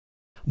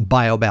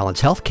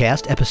BioBalance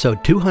Healthcast,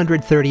 episode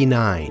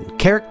 239,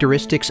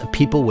 Characteristics of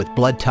People with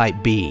Blood Type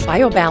B.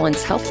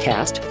 BioBalance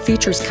Healthcast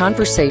features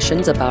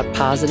conversations about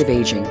positive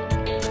aging.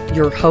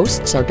 Your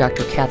hosts are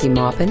Dr. Kathy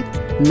Maupin,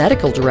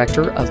 Medical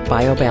Director of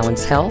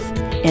BioBalance Health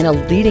and a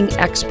leading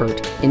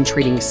expert in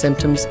treating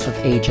symptoms of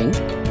aging,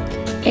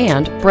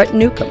 and Brett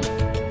Newcomb,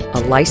 a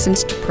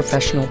licensed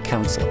professional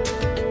counselor.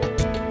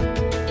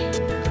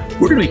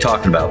 We're going to be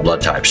talking about blood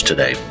types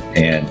today,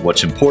 and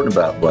what's important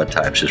about blood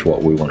types is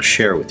what we want to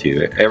share with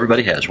you.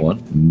 Everybody has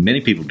one. Many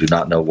people do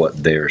not know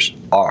what theirs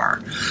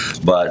are,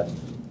 but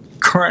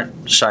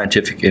current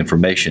scientific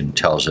information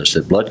tells us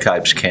that blood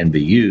types can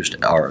be used,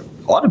 or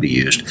ought to be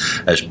used,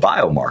 as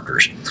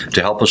biomarkers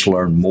to help us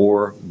learn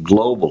more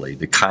globally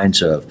the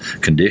kinds of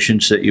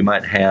conditions that you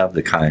might have,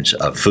 the kinds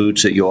of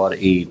foods that you ought to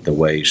eat, the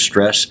way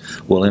stress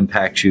will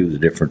impact you, the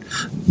different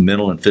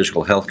mental and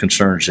physical health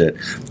concerns that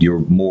you're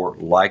more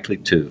likely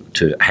to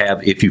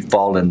have if you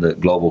fall in the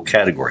global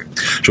category.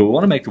 So we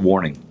want to make the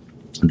warning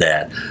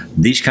that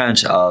these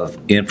kinds of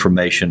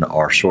information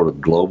are sort of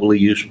globally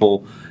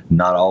useful,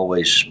 not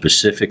always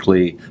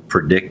specifically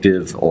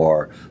predictive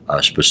or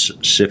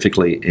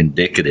specifically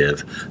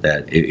indicative.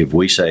 That if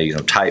we say,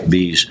 type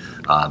B's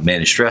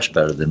manage stress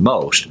better than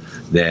most,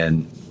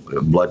 then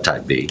blood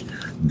type B,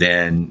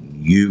 then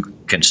you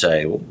can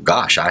say, well,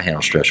 gosh, I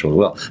handle stress really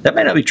well. That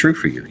may not be true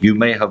for you. You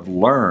may have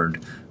learned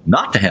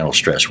not to handle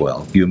stress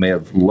well. You may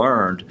have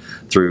learned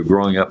through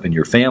growing up in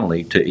your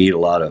family to eat a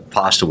lot of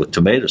pasta with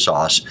tomato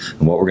sauce.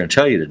 And what we're going to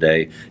tell you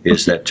today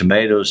is that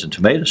tomatoes and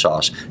tomato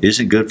sauce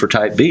isn't good for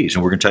type Bs,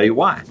 and we're going to tell you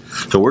why.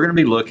 So we're going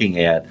to be looking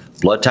at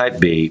blood type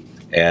B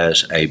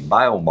as a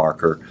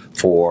biomarker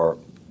for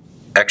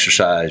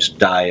exercise,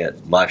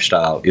 diet,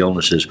 lifestyle,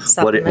 illnesses,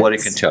 what it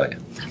can tell you.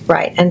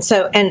 Right. And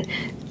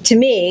to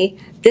me,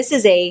 this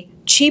is a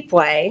cheap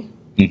way,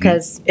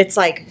 because it's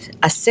like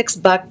a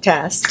 $6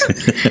 test,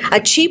 a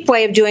cheap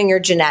way of doing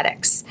your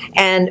genetics.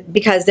 And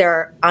because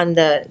they're on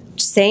the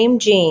same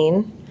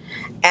gene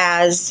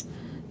as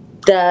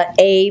the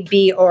A,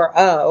 B, or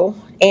O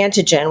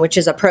antigen, which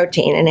is a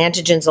protein. An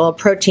antigen's a little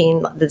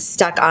protein that's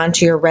stuck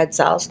onto your red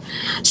cells.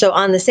 So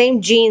on the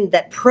same gene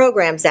that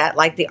programs that,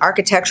 like the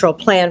architectural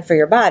plan for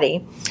your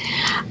body,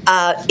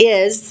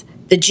 is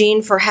the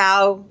gene for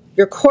how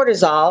your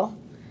cortisol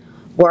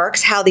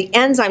works, how the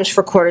enzymes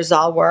for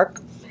cortisol work.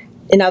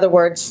 In other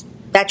words,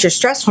 that's your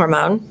stress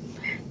hormone,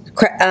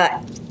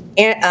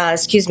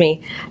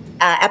 epinephrine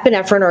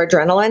or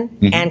adrenaline,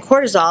 and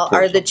cortisol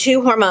are the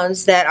two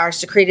hormones that are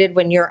secreted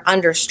when you're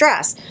under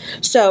stress.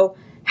 So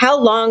how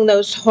long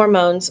those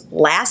hormones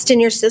last in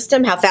your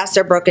system, how fast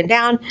they're broken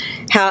down,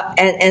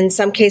 and in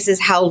some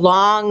cases how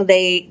long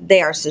they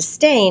are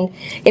sustained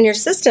in your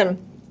system,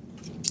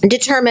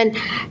 determine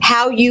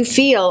how you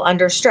feel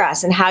under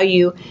stress and how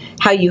you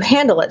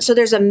handle it. So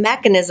there's a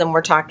mechanism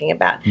we're talking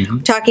about. We're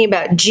talking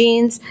about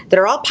genes that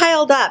are all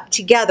piled up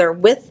together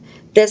with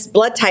this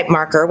blood type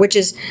marker, which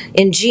is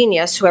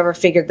ingenious, whoever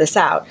figured this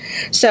out.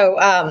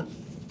 So,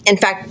 in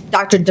fact,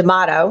 Dr.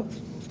 D'Adamo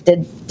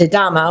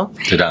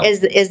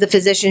is the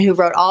physician who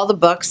wrote all the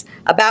books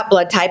about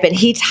blood type, and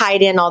he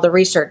tied in all the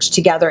research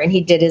together, and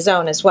he did his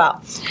own as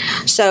well.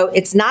 So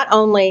it's not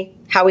only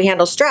how we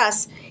handle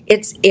stress,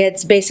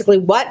 it's basically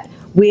what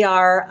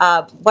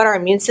our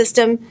immune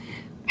system,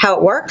 how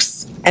it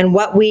works, and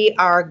what we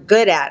are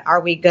good at.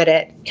 Are we good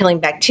at killing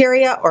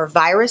bacteria or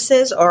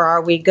viruses, or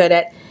are we good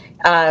at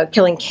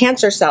killing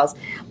cancer cells?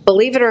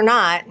 Believe it or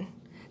not,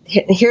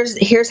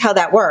 here's how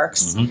that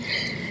works.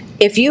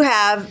 If you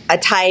have a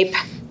type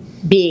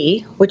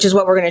B, which is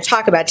what we're going to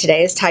talk about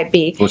today, is type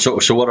B. Well,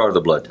 so what are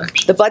the blood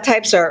types? The blood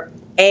types are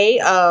A,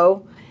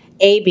 O,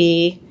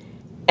 AB,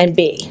 and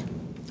B.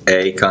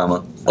 A,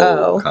 comma,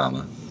 O,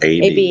 comma,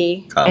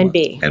 AB, comma, and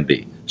B. And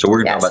B. So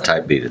we're going to talk about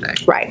type B today.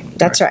 Right.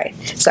 That's right.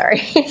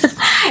 Sorry.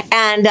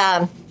 And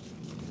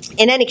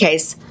in any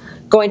case,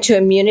 going to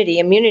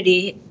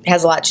immunity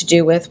has a lot to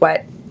do with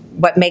what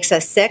makes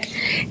us sick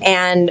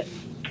and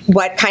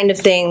what kind of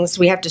things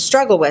we have to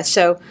struggle with.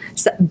 So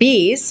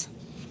B's,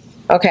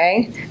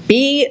 okay,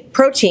 B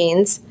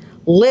proteins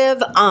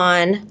live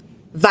on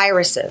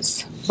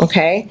viruses,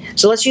 okay?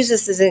 So let's use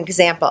this as an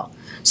example.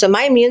 So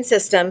my immune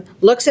system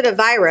looks at a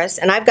virus,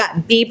 and I've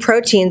got B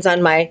proteins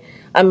on my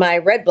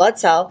red blood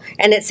cell,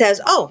 and it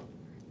says, "Oh,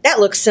 that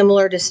looks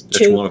similar to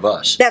that's one of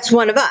us. That's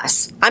one of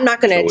us. I'm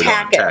not going to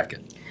attack it."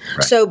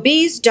 Right. So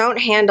Bs don't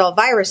handle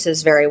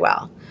viruses very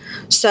well.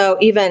 So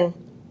even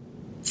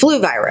flu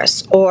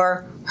virus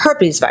or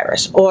herpes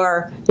virus,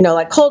 or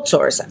like cold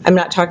sores. I'm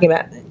not talking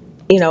about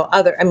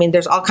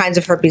there's all kinds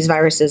of herpes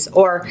viruses,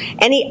 or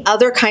any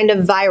other kind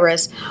of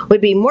virus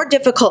would be more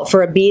difficult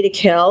for a B to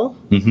kill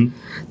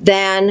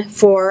than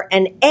for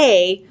an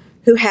A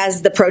who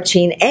has the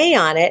protein A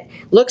on it,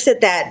 looks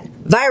at that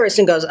virus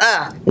and goes,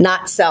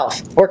 not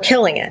self, we're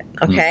killing it.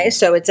 Okay,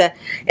 so it's a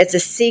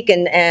seek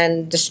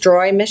and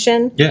destroy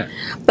mission. Yeah.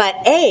 But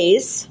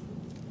A's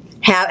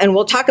have, and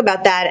we'll talk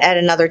about that at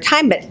another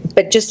time,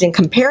 but just in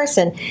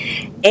comparison,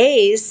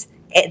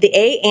 the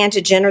A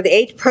antigen or the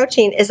A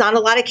protein is on a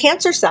lot of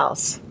cancer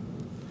cells.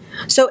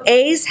 So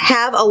A's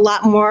have a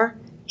lot more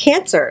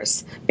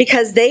cancers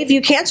because they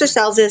view cancer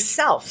cells as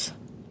self.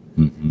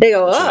 They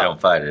go, oh, So they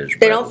don't fight it.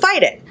 they don't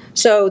fight it.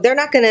 So they're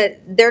not going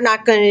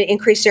to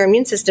increase their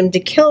immune system to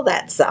kill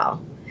that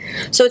cell.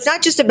 So it's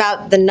not just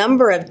about the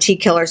number of T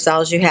killer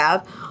cells you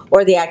have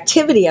or the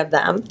activity of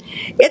them.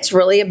 It's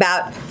really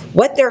about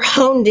what they're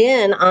honed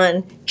in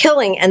on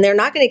killing, and they're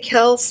not going to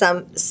kill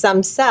some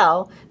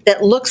cell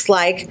that looks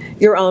like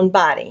your own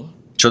body.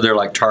 So they're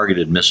like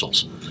targeted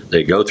missiles.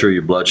 They go through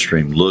your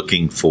bloodstream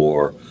looking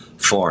for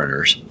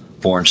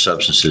foreign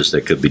substances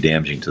that could be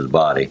damaging to the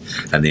body,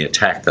 and they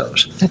attack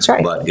those. That's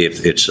right. But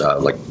if it's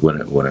like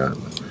when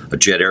a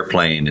jet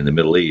airplane in the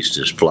Middle East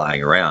is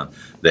flying around,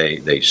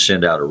 they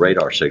send out a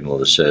radar signal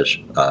that says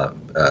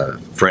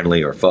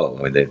friendly or foe.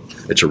 I mean,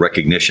 it's a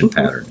recognition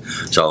pattern,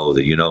 so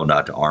that you know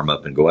not to arm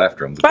up and go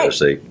after them because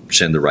they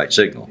send the right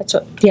signal. That's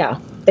what. Yeah,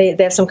 they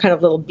have some kind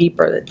of little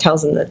beeper that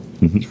tells them that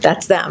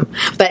that's them.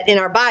 But in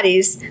our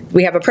bodies,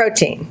 we have a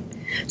protein.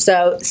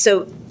 So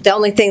the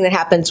only thing that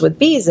happens with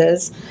bees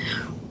is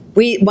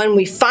when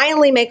we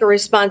finally make a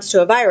response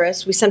to a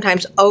virus, we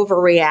sometimes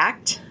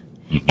overreact,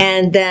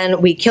 and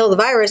then we kill the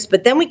virus,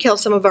 but then we kill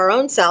some of our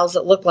own cells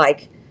that look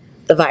like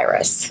the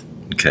virus.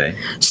 Okay.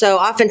 So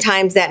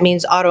oftentimes that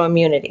means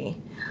autoimmunity,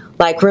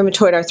 like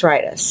rheumatoid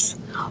arthritis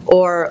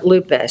or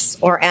lupus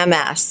or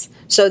MS.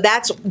 So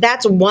that's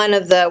one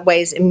of the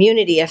ways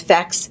immunity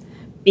affects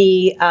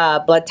B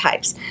blood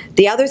types.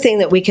 The other thing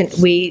that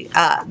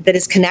that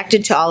is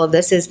connected to all of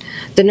this is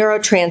the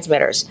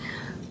neurotransmitters.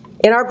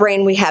 In our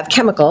brain, we have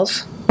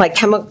chemicals like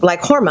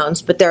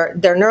hormones, but they're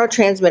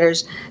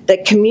neurotransmitters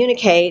that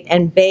communicate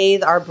and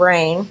bathe our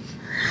brain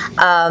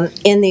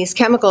in these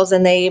chemicals,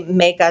 and they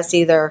make us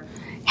either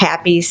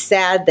happy,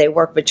 sad. They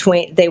work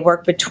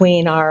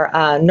between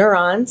our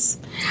neurons.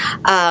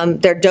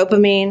 They're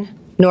dopamine,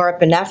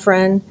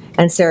 norepinephrine,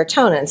 and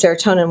serotonin.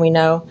 Serotonin, we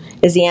know,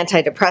 is the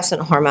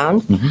antidepressant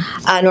hormone.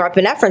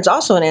 Norepinephrine is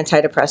also an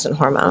antidepressant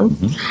hormone,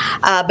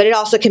 but it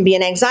also can be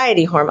an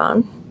anxiety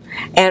hormone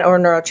or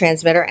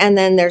neurotransmitter. And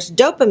then there's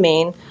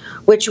dopamine,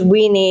 which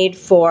we need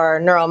for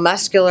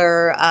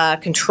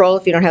neuromuscular control.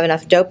 If you don't have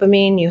enough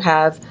dopamine, you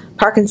have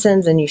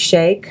Parkinson's and you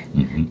shake,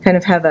 kind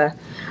of have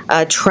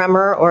a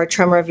tremor or a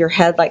tremor of your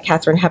head like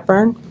Katharine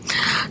Hepburn.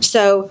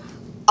 So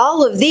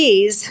all of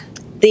these,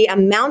 the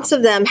amounts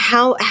of them,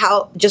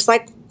 how just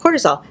like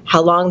cortisol,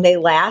 how long they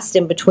last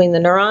in between the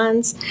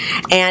neurons,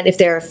 and if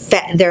they're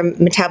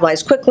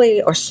metabolized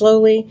quickly or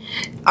slowly,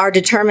 are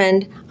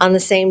determined on the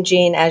same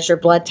gene as your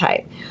blood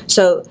type.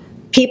 So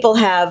people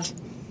have,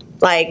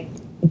 like,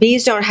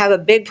 bees don't have a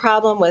big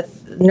problem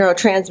with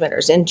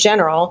neurotransmitters. In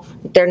general,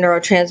 their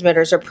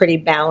neurotransmitters are pretty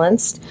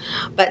balanced.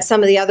 But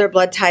some of the other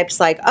blood types,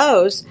 like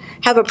O's,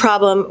 have a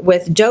problem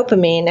with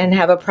dopamine and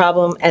have a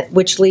problem,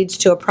 which leads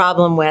to a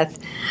problem with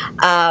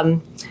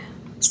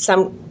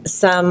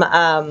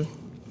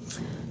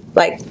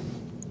like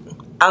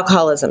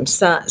alcoholism,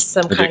 some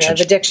kind of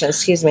addiction.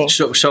 Excuse me.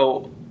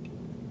 So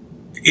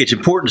it's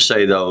important to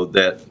say, though,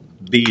 that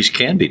bees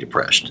can be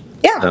depressed.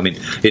 Yeah. I mean,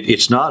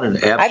 it's not an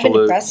absolute I've been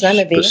depressed, and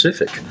I'm a bee.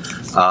 specific.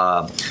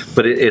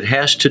 But it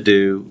has to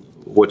do,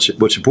 what's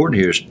important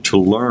here is to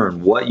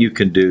learn what you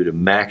can do to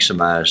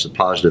maximize the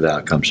positive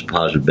outcomes, the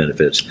positive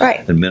benefits,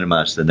 and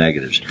minimize the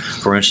negatives.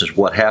 For instance,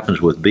 what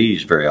happens with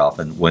bees very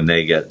often when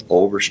they get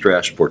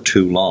overstressed for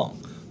too long,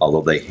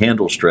 although they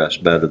handle stress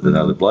better than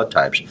other blood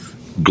types,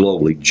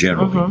 globally,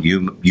 generally.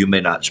 You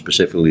may not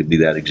specifically be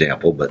that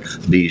example, but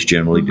bees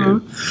generally do.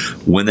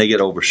 When they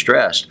get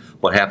overstressed,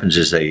 what happens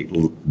is they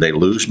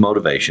lose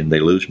motivation, they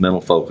lose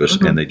mental focus,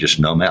 and they just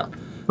numb out.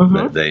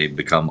 They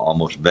become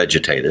almost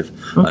vegetative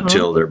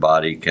until their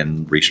body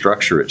can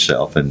restructure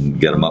itself and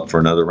get them up for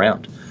another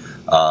round.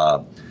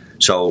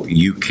 So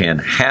you can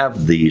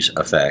have these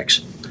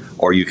effects,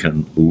 or you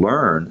can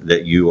learn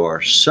that you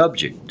are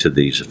subject to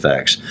these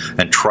effects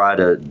and try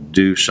to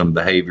do some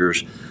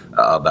behaviors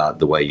about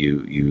the way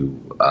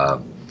you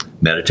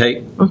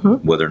meditate,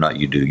 whether or not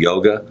you do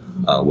yoga,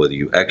 whether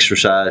you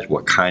exercise,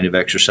 what kind of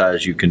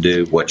exercise you can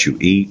do, what you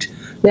eat,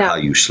 how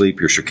you sleep,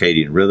 your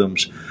circadian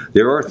rhythms.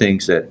 There are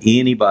things that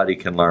anybody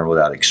can learn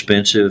without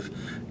expensive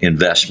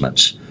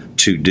investments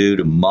to do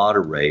to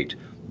moderate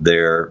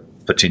their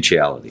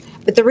potentiality.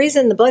 But the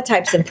reason the blood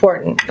type's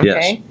important,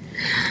 okay?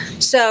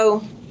 Yes.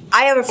 So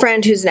I have a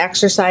friend who's an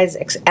exercise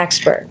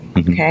expert,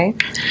 okay?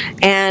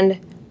 And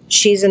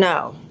she's an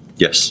O.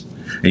 Yes.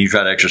 And you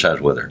try to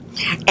exercise with her.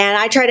 And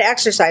I try to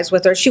exercise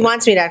with her. She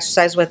wants me to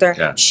exercise with her.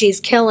 Yeah. She's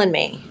killing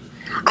me.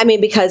 I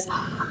mean, because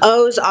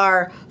O's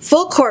are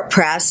full court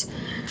press.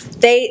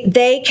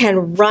 They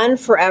can run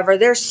forever.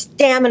 Their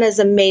stamina is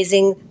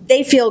amazing.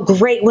 They feel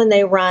great when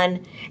they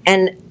run.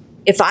 And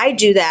if I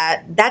do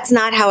that, that's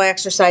not how I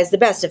exercise the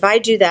best. If I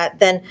do that,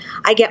 then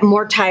I get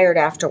more tired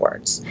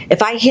afterwards.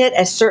 If I hit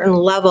a certain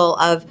level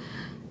of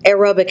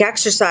aerobic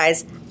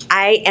exercise,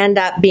 I end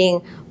up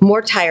being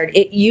more tired.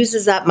 It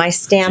uses up my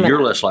stamina. So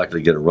you're less likely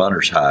to get a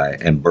runner's high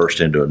and burst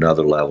into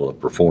another level of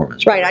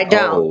performance. Right, I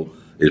don't.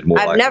 Is more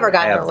I've never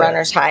gotten a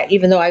runner's high,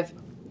 even though I've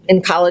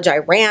in college, I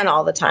ran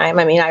all the time.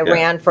 I mean, I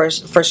ran for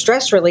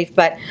stress relief,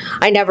 but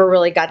I never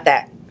really got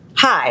that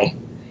high.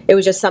 It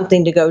was just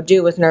something to go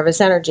do with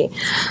nervous energy.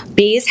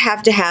 Bees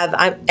have to have,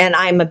 and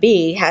I'm a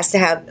bee, has to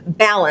have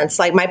balance.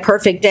 Like my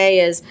perfect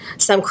day is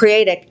some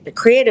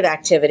creative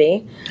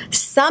activity,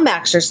 some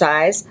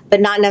exercise, but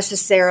not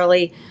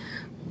necessarily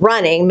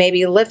running,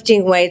 maybe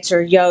lifting weights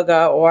or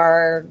yoga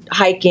or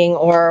hiking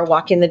or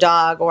walking the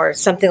dog or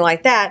something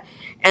like that.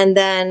 And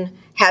then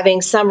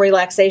having some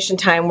relaxation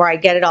time where I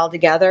get it all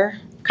together,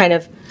 kind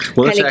of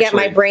get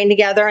my brain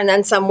together, and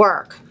then some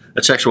work.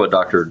 That's actually what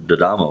Dr.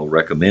 D'Adamo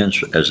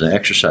recommends as an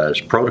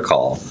exercise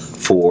protocol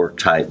for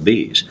type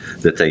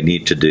Bs, that they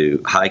need to do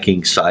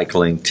hiking,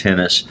 cycling,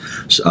 tennis,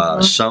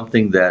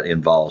 something that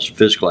involves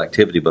physical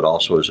activity but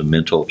also is a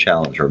mental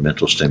challenge or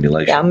mental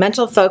stimulation. Yeah,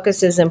 mental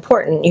focus is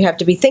important. You have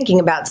to be thinking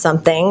about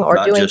something or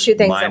not doing just two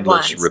things at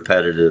mindless, once.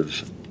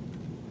 repetitive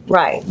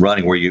right.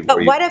 running where you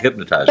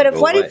hypnotize. But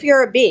what if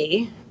you're a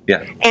bee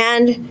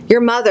and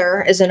your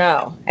mother is an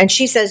O and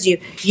she says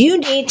you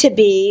need to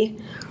be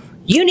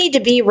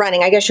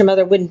running. I guess your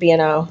mother wouldn't be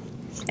an O.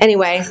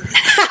 Anyway,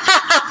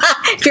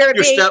 if you're a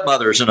your bee,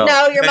 stepmother is an O.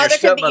 No, your mother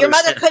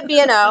could be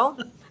an O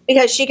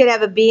because she could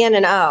have a B and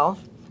an O,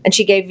 and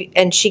she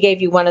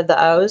gave you one of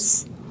the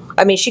O's.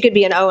 I mean, she could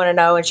be an O and an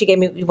O, and she gave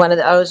me one of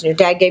the O's, and your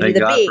dad gave me the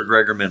Thank God B. for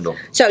Gregor Mendel.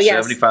 So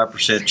yes,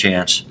 75%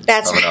 chance of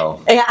an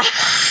O. Yeah.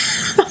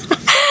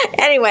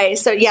 Anyway,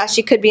 so yeah,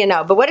 she could be a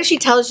no. But what if she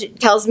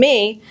tells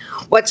me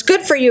what's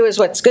good for you is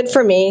what's good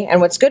for me,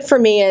 and what's good for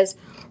me is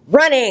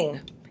running,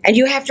 and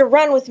you have to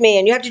run with me,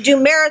 and you have to do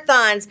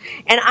marathons,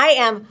 and I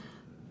am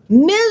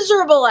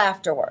miserable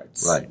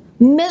afterwards. Right.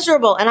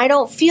 Miserable, and I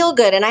don't feel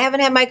good, and I haven't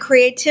had my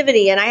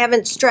creativity, and I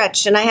haven't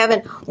stretched, and I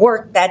haven't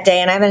worked that day,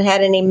 and I haven't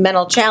had any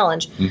mental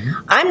challenge.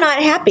 Mm-hmm. I'm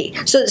not happy.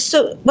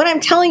 So what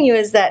I'm telling you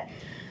is that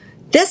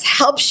this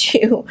helps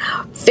you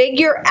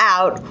figure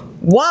out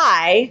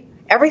why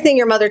everything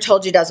your mother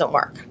told you doesn't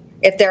work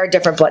if they're a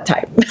different blood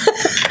type.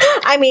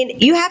 I mean,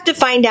 you have to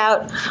find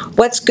out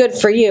what's good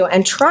for you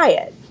and try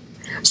it.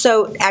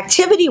 So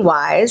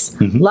activity-wise,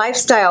 mm-hmm.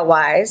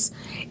 lifestyle-wise,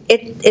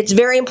 it's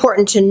very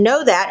important to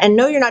know that and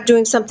know you're not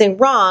doing something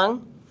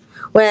wrong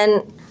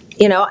when,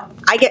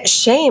 I get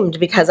shamed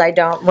because I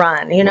don't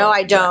run.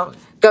 I don't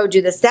go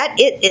do this.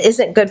 It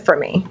isn't good for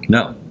me.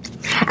 No.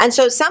 And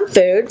so some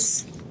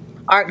foods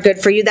aren't good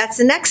for you. That's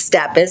the next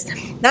step is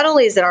not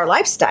only is it our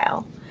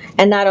lifestyle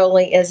and not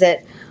only is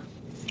it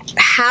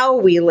how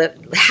we live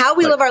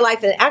our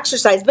life and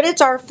exercise, but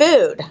it's our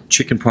food.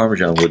 Chicken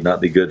Parmesan would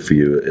not be good for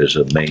you as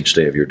a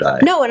mainstay of your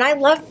diet. No, and I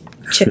love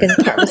chicken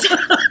Parmesan.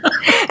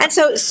 And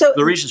so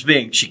the reasons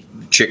being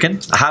chicken,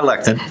 high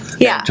lectin,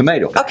 and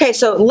tomato. Okay,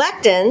 so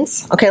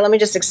lectins, let me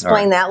just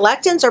explain that.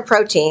 Lectins are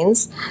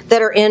proteins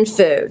that are in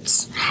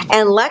foods.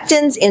 And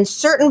lectins in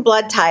certain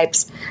blood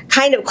types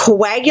kind of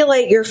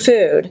coagulate your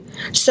food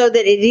so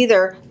that it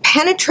either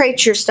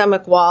penetrates your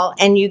stomach wall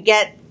and you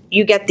get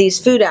these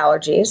food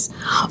allergies,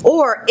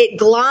 or it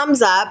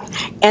gloms up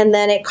and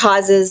then it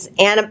causes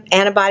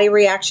antibody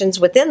reactions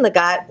within the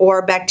gut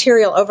or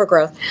bacterial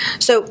overgrowth.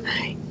 So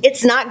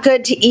it's not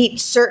good to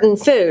eat certain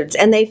foods.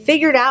 And they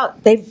figured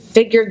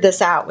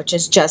this out, which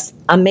is just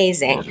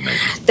amazing,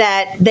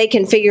 that they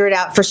can figure it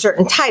out for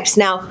certain types.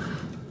 Now,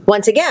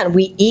 once again,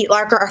 we eat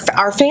like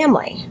our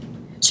family.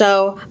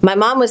 So my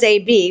mom was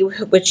AB,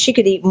 which she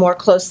could eat more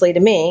closely to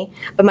me,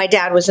 but my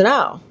dad was an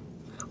O.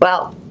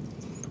 Well,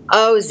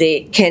 O's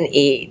can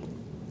eat.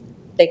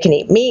 They can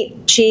eat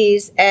meat,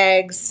 cheese,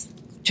 eggs,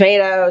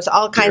 tomatoes,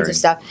 all kinds of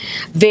stuff.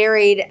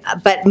 Varied,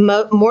 but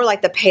more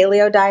like the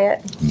paleo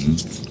diet.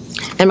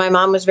 Mm-hmm. And my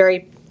mom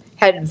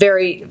had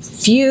very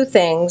few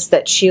things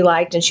that she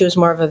liked, and she was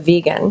more of a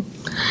vegan.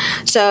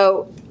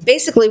 So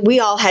basically, we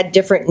all had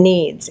different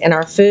needs in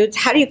our foods.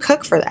 How do you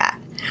cook for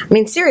that? I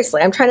mean,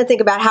 seriously, I'm trying to think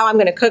about how I'm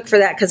going to cook for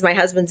that because my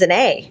husband's an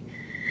A.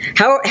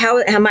 How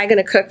am I going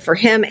to cook for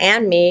him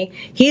and me?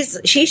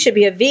 She should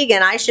be a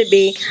vegan. I should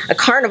be a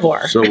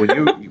carnivore. So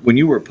when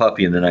you were a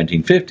puppy in the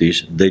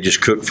 1950s, they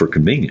just cooked for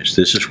convenience.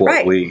 This is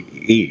what we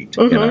eat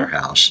mm-hmm. in our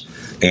house.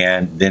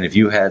 And then if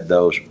you had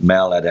those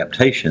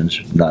maladaptations,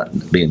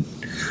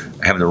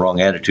 having the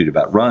wrong attitude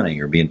about running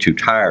or being too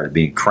tired or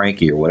being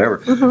cranky or whatever,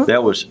 mm-hmm.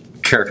 that was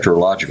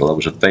characterological. That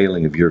was a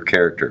failing of your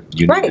character.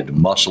 You needed to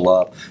muscle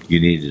up. You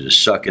needed to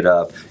suck it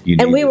up. We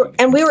were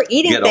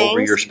eating get things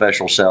over your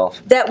special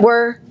self that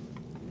were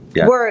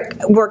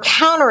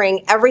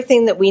countering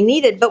everything that we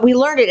needed. But we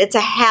learned it. It's a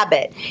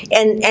habit.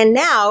 And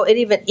now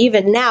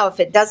even now,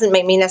 if it doesn't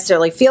make me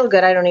necessarily feel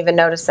good, I don't even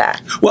notice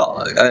that.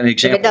 Well, an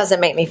example. If it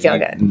doesn't make me feel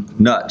good,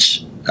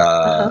 nuts.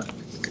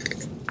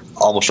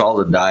 almost all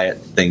the diet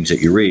things that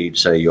you read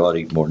say you ought to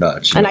eat more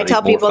nuts. And I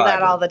tell people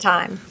that all the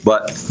time.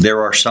 But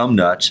there are some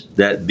nuts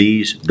that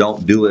bees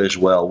don't do as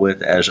well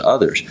with as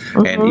others.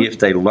 And if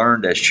they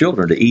learned as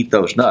children to eat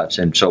those nuts,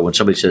 and so when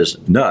somebody says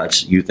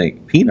nuts, you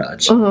think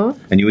peanuts,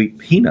 and you eat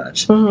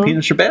peanuts.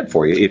 Peanuts are bad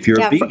for you if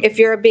you're a bee. If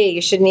you're a bee,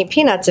 you shouldn't eat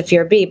peanuts if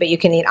you're a bee, but you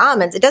can eat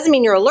almonds. It doesn't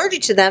mean you're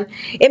allergic to them.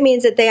 It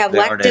means that they have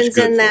lectins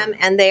in them,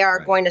 and they are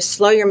going to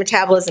slow your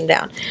metabolism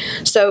down.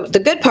 So the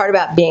good part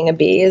about being a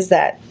bee is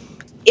that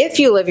if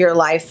you live your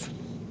life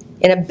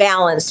in a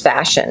balanced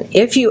fashion,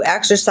 if you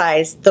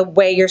exercise the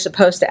way you're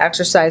supposed to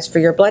exercise for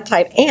your blood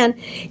type, and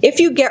if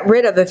you get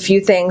rid of a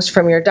few things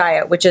from your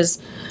diet, which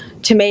is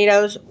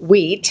tomatoes,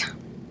 wheat,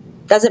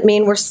 doesn't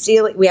mean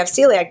we have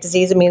celiac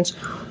disease. It means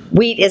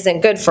wheat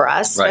isn't good for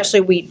us,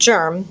 especially wheat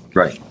germ.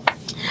 Right.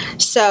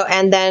 So,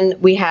 and then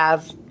we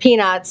have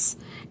peanuts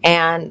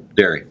and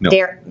dairy. Milk.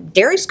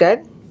 Dairy's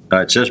good.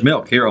 It says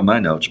milk here on my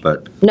notes,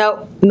 but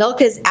no, milk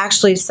is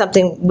actually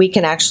something we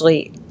can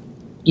actually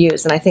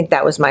use, and I think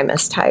that was my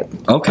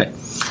mistype. Okay.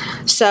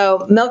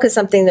 So milk is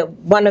something that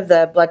one of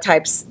the blood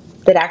types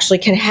that actually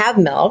can have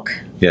milk.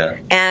 Yeah.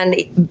 And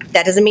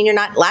that doesn't mean you're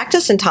not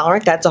lactose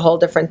intolerant. That's a whole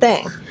different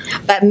thing.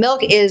 But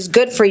milk is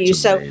good for you.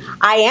 So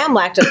I am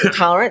lactose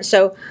intolerant.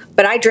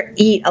 But I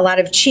eat a lot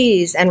of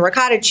cheese and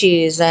ricotta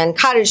cheese and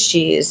cottage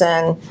cheese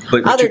and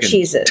other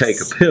cheeses.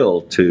 Take a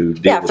pill to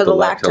deal with the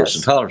lactose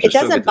intolerance. It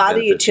doesn't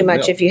bother you too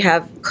much if you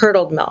have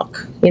curdled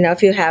milk.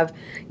 If you have,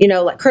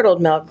 like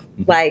curdled milk,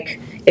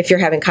 like if you're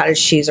having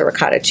cottage cheese or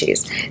ricotta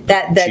cheese.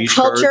 That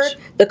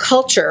the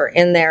culture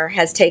in there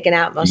has taken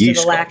out most of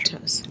the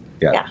lactose.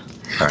 Yeah.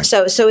 Right.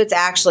 So it's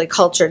actually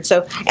cultured.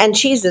 And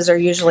cheeses are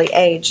usually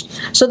aged.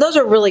 So those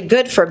are really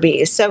good for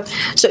bees. So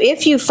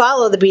if you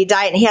follow the bee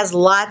diet and he has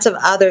lots of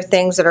other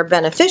things that are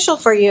beneficial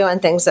for you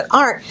and things that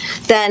aren't,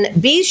 then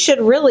bees should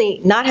really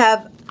not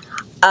have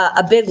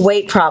a big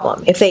weight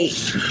problem. If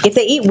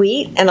they eat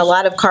wheat and a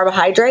lot of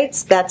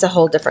carbohydrates, that's a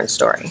whole different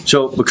story.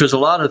 So because a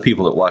lot of the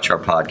people that watch our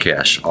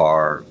podcast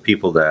are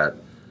people that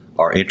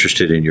are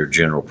interested in your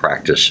general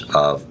practice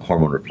of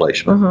hormone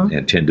replacement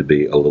and tend to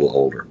be a little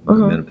older,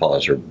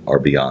 menopause or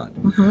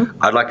beyond.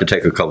 I'd like to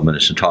take a couple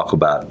minutes and talk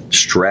about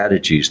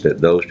strategies that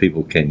those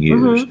people can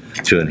use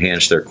to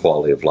enhance their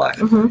quality of life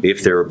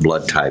if they're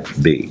blood type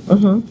B.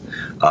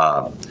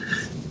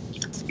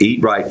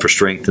 Eat right for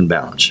strength and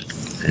balance,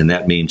 and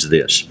that means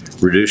this.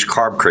 Reduce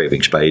carb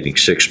cravings by eating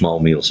 6 small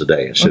meals a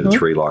day instead of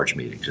 3 large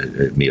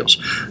meals.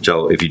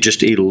 So if you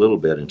just eat a little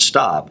bit and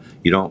stop,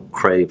 you don't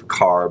crave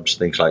carbs,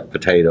 things like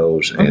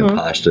potatoes and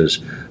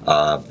pastas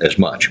as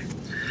much.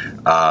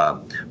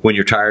 When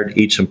you're tired,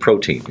 eat some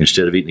protein.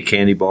 Instead of eating a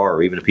candy bar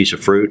or even a piece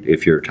of fruit,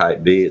 if you're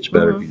type B, it's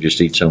better if you just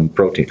eat some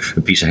protein,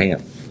 a piece of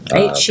ham.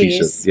 Eat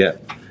cheese.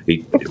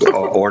 Eat,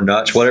 or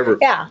nuts, whatever,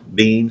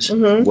 beans,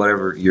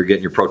 whatever you're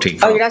getting your protein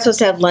from. Oh, you're not supposed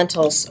to have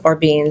lentils or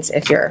beans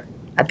if you're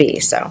a bee,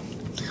 so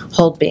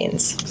whole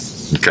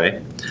beans.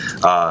 Okay.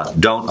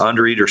 Don't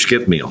undereat or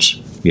skip meals.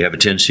 You have a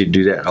tendency to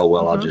do that. Oh,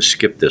 well, I'll just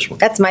skip this one.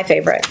 That's my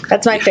favorite.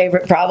 That's my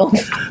favorite problem.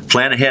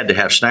 Plan ahead to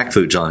have snack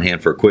foods on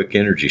hand for a quick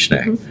energy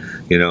snack.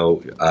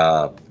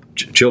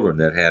 Children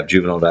that have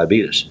juvenile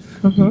diabetes,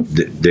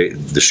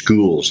 the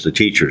schools, the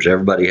teachers,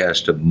 everybody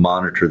has to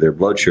monitor their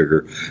blood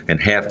sugar and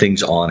have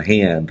things on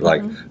hand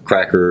like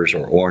crackers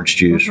or orange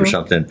juice or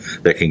something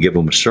that can give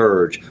them a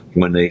surge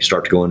when they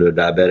start to go into a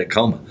diabetic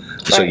coma.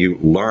 Right. So you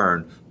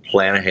learn,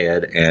 plan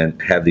ahead, and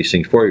have these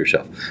things for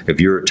yourself. If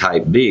you're a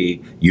type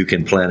B, you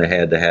can plan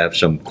ahead to have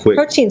some quick...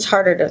 Protein's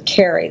harder to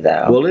carry,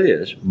 though. Well, it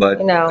is, but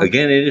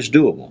again, it is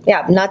doable.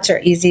 Yeah, nuts are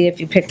easy if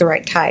you pick the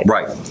right type.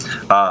 Right.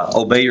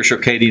 Obey your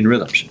circadian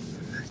rhythms.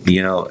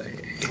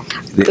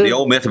 The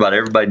old myth about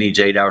everybody needs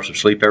 8 hours of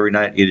sleep every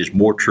night, it is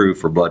more true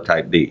for blood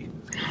type B.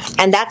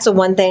 And that's the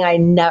one thing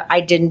I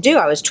didn't do.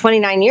 I was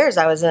 29 years.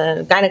 I was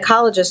a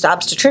gynecologist,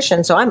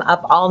 obstetrician, so I'm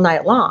up all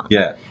night long.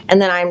 Yeah.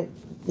 And then I'm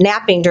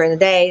napping during the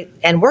day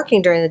and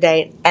working during the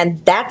day,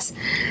 and that's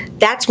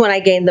when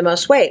I gained the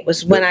most weight,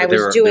 was when I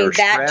was doing that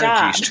job. There are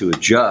strategies to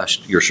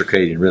adjust your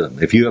circadian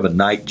rhythm. If you have a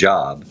night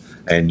job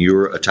and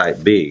you're a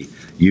type B,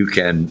 you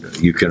can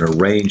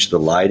arrange the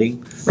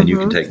lighting and you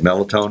can take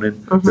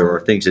melatonin. There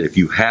are things that if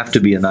you have to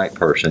be a night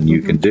person,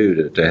 you can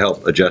do to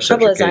help adjust that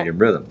circadian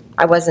rhythm.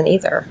 I wasn't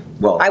either.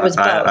 Well, I was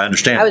both. I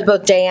understand. I was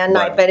both day and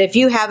night, but if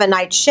you have a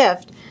night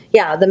shift, the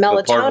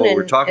melatonin part of what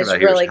we're talking about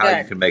here really is how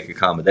you can make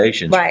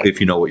accommodations if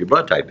you know what your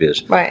blood type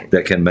is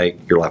that can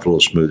make your life a little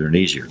smoother and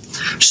easier.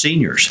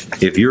 Seniors,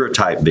 if you're a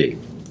type B,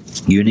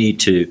 you need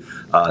to,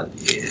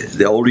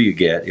 the older you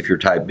get, if you're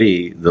type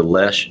B, the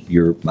less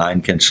your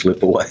mind can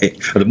slip away,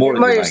 or the more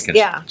your mind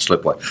can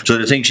slip away. So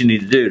the things you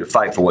need to do to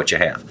fight for what you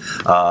have.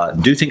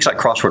 Do things like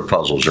crossword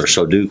puzzles or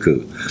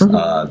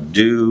Sudoku.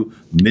 Do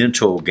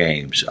mental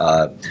games.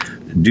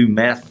 Do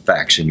math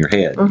facts in your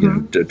head.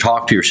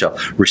 Talk to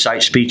yourself.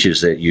 Recite speeches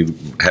that you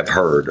have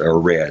heard or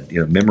read.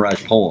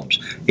 Memorize poems.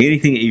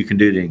 Anything that you can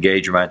do to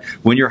engage your mind.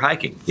 When you're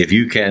hiking, if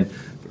you can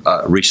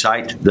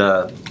recite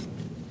the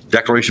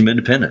Declaration of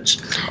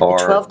Independence, or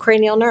 12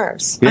 cranial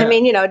nerves. Yeah. I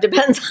mean, you know, it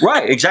depends.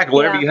 Right, exactly.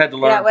 Whatever you had to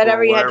learn,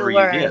 whatever you had to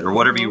learn. did, or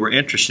whatever you were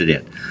interested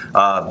in.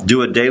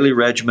 Do a daily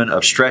regimen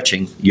of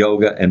stretching,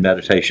 yoga, and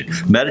meditation.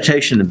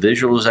 Meditation and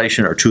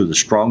visualization are two of the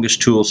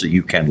strongest tools that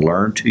you can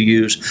learn to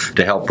use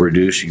to help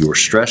reduce your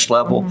stress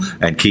level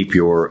and keep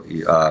your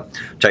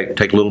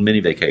take little mini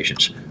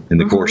vacations in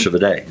the course of a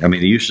day. I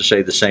mean, they used to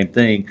say the same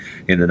thing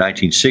in the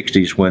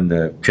 1960s when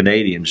the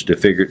Canadians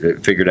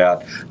figured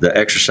out the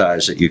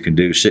exercise that you can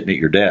do sitting at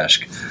your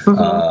desk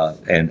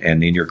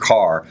and in your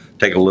car,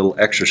 take a little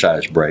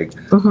exercise break.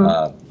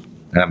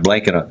 And I'm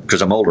blanking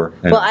because I'm older.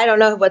 Well, I don't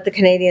know what the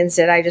Canadians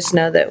did. I just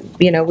know that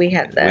we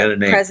had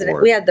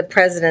the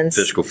president's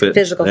physical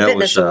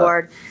fitness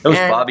award, that was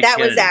and Bobby that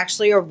Kennedy. was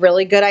actually a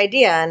really good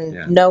idea.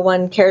 And no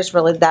one cares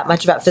really that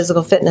much about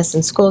physical fitness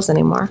in schools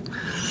anymore.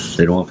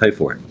 They don't want to pay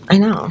for it. I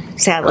know,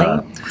 sadly.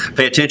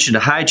 Pay attention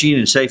to hygiene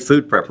and safe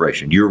food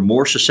preparation. You're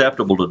more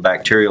susceptible to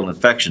bacterial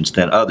infections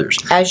than others.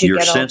 As you Your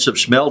get old. sense of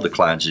smell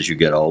declines as you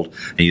get old,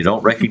 and you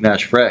don't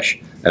recognize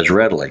fresh as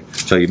readily.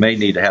 So you may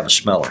need to have a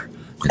smeller.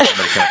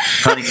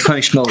 Honey,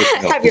 smell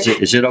this milk.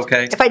 Is it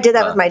okay? If I did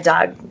that with my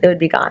dog, it would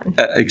be gone.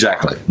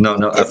 Exactly. No,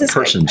 a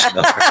person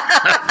smeller.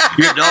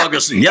 Your dog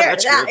will say, yeah,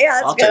 that's good. Yeah,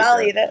 that's good. I'll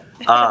eat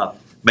it.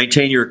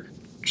 Maintain your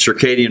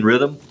circadian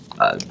rhythm.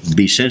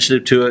 Be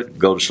sensitive to it.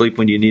 Go to sleep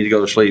when you need to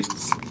go to sleep.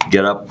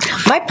 Get up.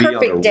 My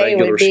perfect day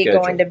would be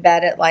schedule. going to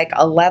bed at like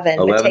 11,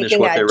 but 11 is taking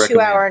what they a recommend.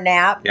 2-hour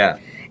nap. Yeah.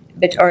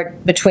 Or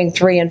between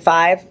 3 and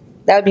 5.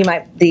 That would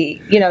be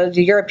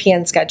the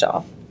European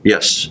schedule.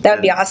 Yes. That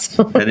would be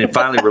awesome. And then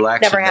finally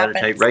relax and Never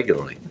meditate happens.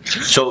 regularly.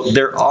 So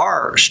there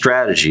are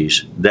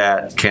strategies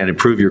that can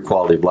improve your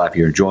quality of life,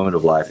 your enjoyment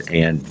of life,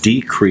 and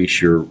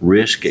decrease your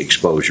risk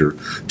exposure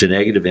to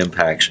negative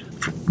impacts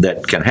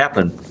that can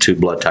happen to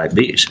blood type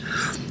Bs.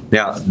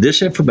 Now,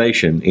 this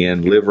information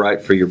in Live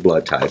Right for Your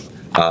Blood Type,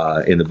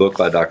 in the book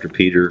by Dr.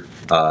 Peter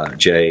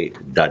J.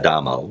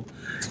 D'Adamo,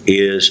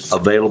 is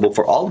available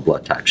for all the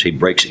blood types. He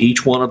breaks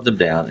each one of them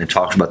down and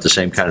talks about the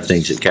same kind of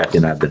things that Kathy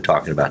and I have been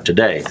talking about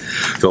today.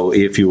 So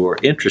if you are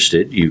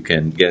interested, you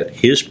can get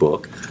his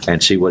book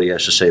and see what he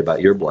has to say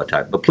about your blood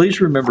type. But please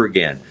remember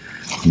again,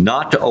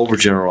 not to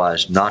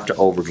overgeneralize, not to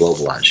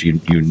overglobalize.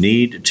 You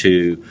need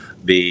to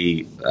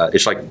be,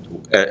 it's like,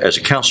 as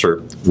a counselor,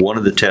 one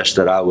of the tests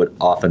that I would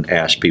often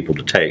ask people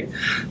to take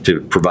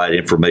to provide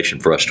information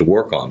for us to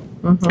work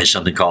on is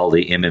something called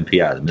the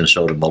MMPI, the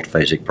Minnesota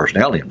Multiphasic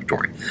Personality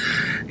Inventory.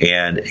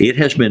 And it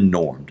has been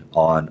normed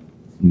on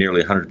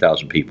nearly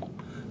 100,000 people.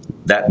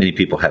 That many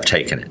people have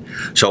taken it.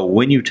 So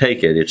when you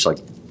take it, it's like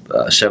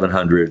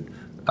 700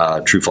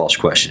 true-false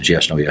questions.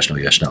 Yes, no, yes, no,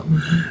 yes,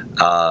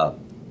 no.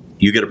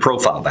 You get a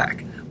profile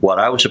back. What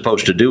I was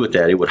supposed to do with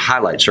that, it would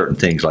highlight certain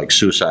things like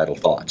suicidal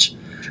thoughts.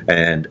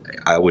 And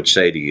I would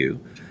say to you,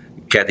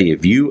 Kathy,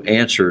 if you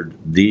answered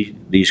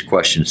these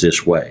questions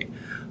this way,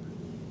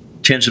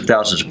 tens of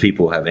thousands of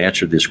people have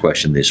answered this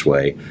question this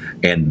way,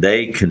 and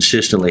they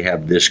consistently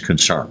have this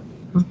concern.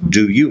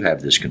 Do you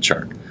have this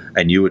concern?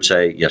 And you would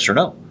say yes or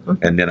no.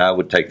 And then I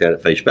would take that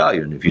at face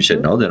value. And if you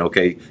said no, then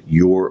okay,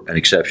 you're an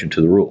exception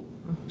to the rule.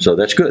 So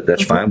that's good.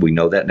 That's fine. We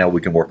know that now. We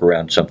can work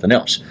around something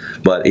else.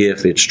 But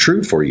if it's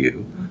true for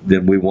you,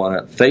 then we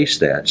want to face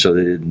that so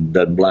that it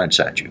doesn't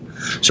blindside you.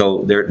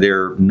 So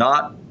they're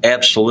not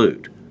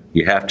absolute.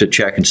 You have to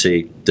check and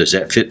see, does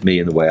that fit me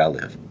in the way I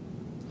live?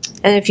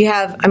 And if you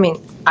have,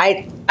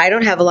 I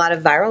don't have a lot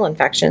of viral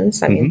infections.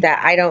 That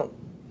I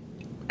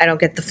don't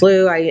get the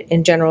flu. I,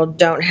 in general,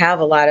 don't have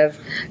a lot of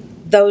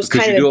those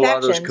because kind of infections. Because you do a lot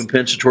of those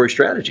compensatory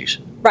strategies.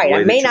 Right.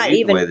 I may not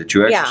even the way that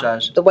you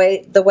exercise. The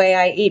way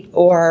I eat,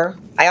 or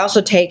I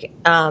also take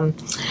an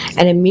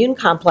immune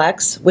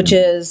complex, which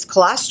is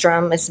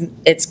colostrum.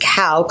 It's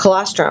cow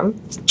colostrum,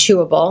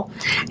 chewable,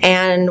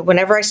 and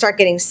whenever I start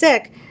getting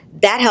sick,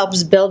 that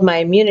helps build my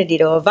immunity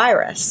to a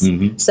virus.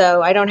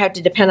 So I don't have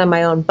to depend on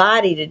my own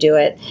body to do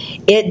it.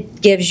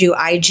 It gives you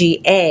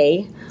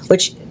IgA,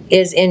 which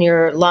is in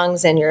your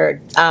lungs and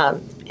your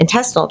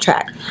intestinal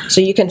tract, so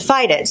you can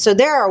fight it. So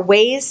there are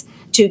ways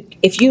to,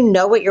 if you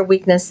know what your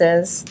weakness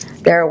is,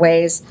 there are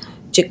ways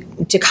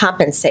to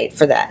compensate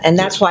for that, and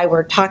that's why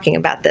we're talking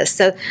about this.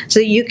 So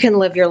you can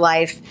live your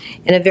life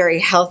in a very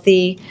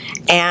healthy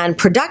and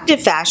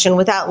productive fashion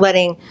without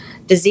letting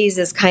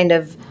diseases kind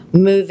of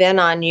move in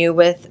on you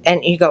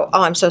and you go,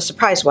 oh, I'm so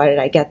surprised. Why did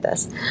I get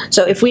this?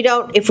 So if we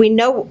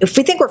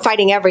think we're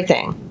fighting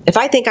everything, if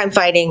I think I'm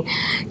fighting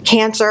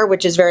cancer,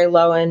 which is very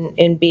low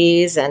in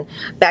bees, and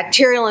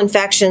bacterial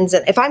infections,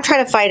 and if I'm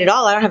trying to fight it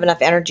all, I don't have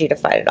enough energy to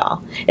fight it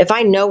all. If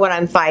I know what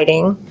I'm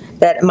fighting,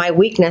 that my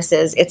weakness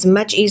is, it's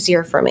much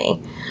easier for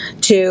me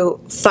to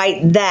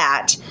fight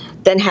that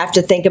than have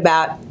to think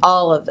about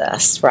all of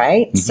this,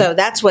 right? So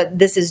that's what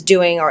this is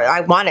doing, or I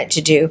want it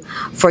to do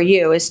for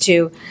you, is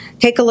to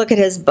take a look at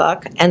his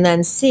book and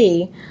then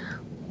see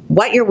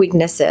what your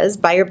weakness is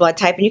by your blood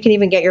type. And you can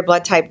even get your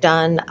blood type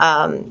done.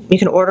 You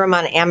can order them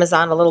on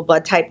Amazon, a little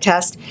blood type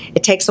test.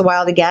 It takes a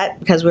while to get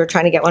because we were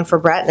trying to get one for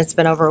Brett and it's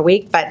been over a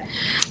week, but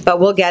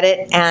we'll get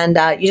it. And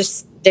you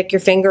just stick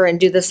your finger and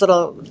do this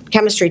little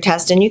chemistry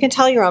test, and you can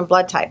tell your own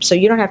blood type. So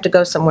you don't have to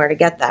go somewhere to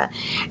get that.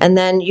 And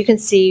then you can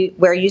see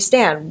where you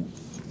stand.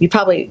 You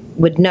probably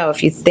would know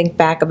if you think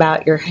back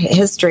about your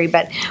history,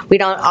 but we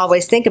don't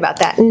always think about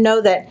that. And know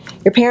that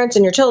your parents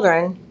and your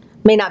children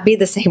may not be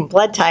the same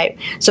blood type.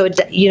 So,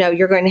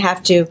 you're going to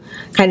have to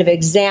kind of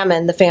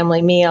examine the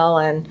family meal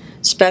and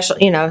special,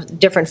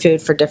 different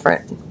food for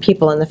different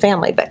people in the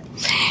family. But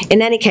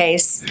in any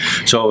case.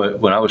 So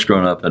when I was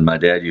growing up, and my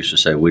dad used to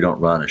say, we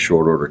don't run a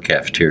short order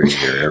cafeteria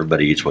here.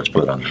 Everybody eats what's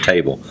put on the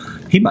table.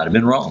 He might have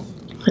been wrong.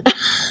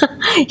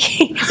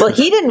 Well,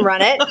 he didn't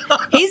run it.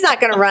 He's not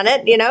going to run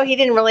it. He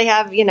didn't really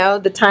have,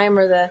 the time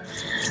or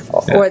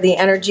the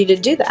energy to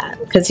do that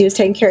because he was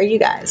taking care of you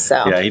guys.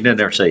 So yeah, he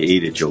didn't ever say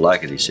eat it, you'll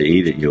like it. He said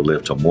eat it, you'll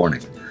live till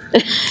morning.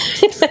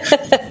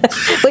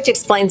 Which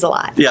explains a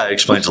lot. Yeah, it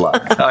explains a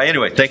lot.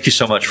 Anyway, thank you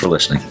so much for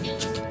listening.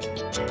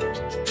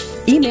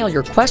 Email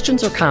your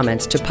questions or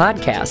comments to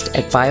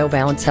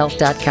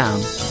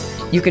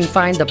podcast@biobalancehealth.com. You can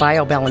find the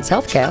BioBalance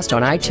Healthcast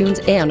on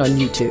iTunes and on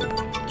YouTube.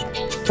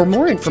 For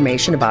more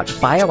information about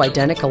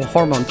bioidentical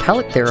hormone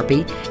pellet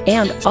therapy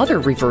and other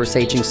reverse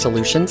aging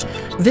solutions,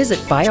 visit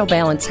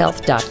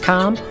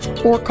biobalancehealth.com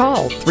or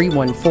call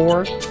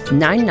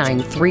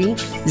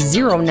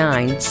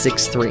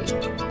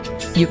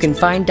 314-993-0963. You can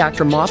find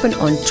Dr. Maupin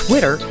on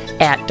Twitter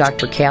at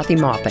Dr. Kathy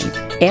Maupin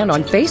and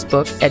on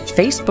Facebook at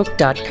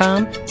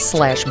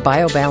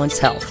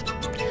facebook.com/biobalancehealth.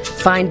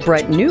 Find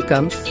Brett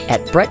Newcomb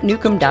at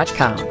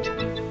brettnewcomb.com.